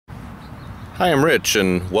Hi, I'm Rich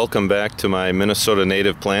and welcome back to my Minnesota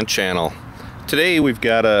Native Plant channel. Today we've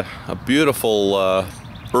got a beautiful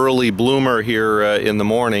early bloomer here in the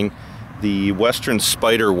morning, the Western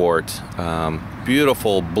Spiderwort.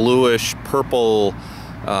 Beautiful bluish purple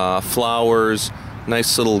flowers,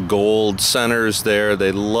 nice little gold centers there.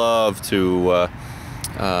 They love to,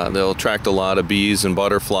 they'll attract a lot of bees and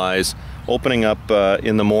butterflies. Opening up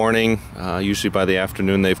in the morning, usually by the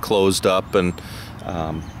afternoon they've closed up, and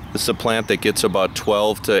this is a plant that gets about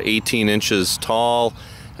 12 to 18 inches tall,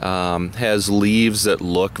 has leaves that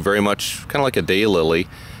look very much kind of like a daylily.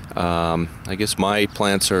 I guess my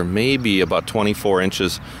plants are maybe about 24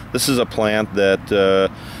 inches. This is a plant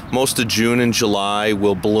that most of June and July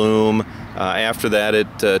will bloom. After that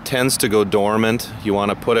it tends to go dormant. You want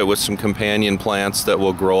to put it with some companion plants that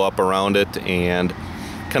will grow up around it and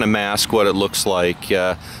kind of mask what it looks like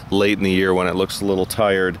late in the year when it looks a little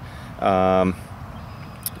tired.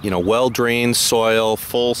 You know, well-drained soil,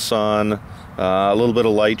 full sun, a little bit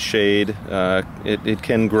of light shade. It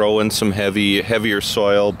can grow in some heavier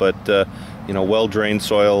soil, but you know, well-drained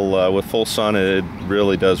soil with full sun, it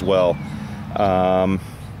really does well.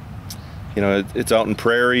 You know, it's out in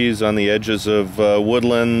prairies, on the edges of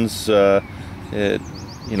woodlands. It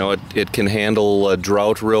can handle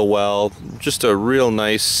drought real well. Just a real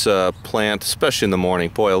nice plant, especially in the morning.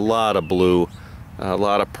 Boy, a lot of blue, a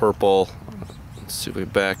lot of purple. Let's see if we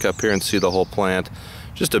back up here and see the whole plant.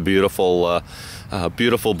 Just a beautiful,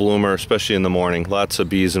 beautiful bloomer, especially in the morning. Lots of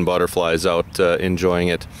bees and butterflies out enjoying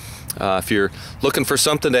it. If you're looking for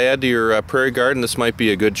something to add to your prairie garden, this might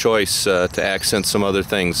be a good choice to accent some other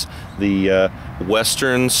things. The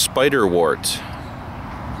Western Spiderwort.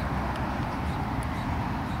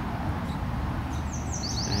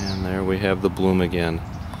 And there we have the bloom again.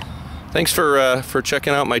 Thanks for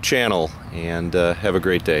checking out my channel, and have a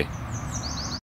great day.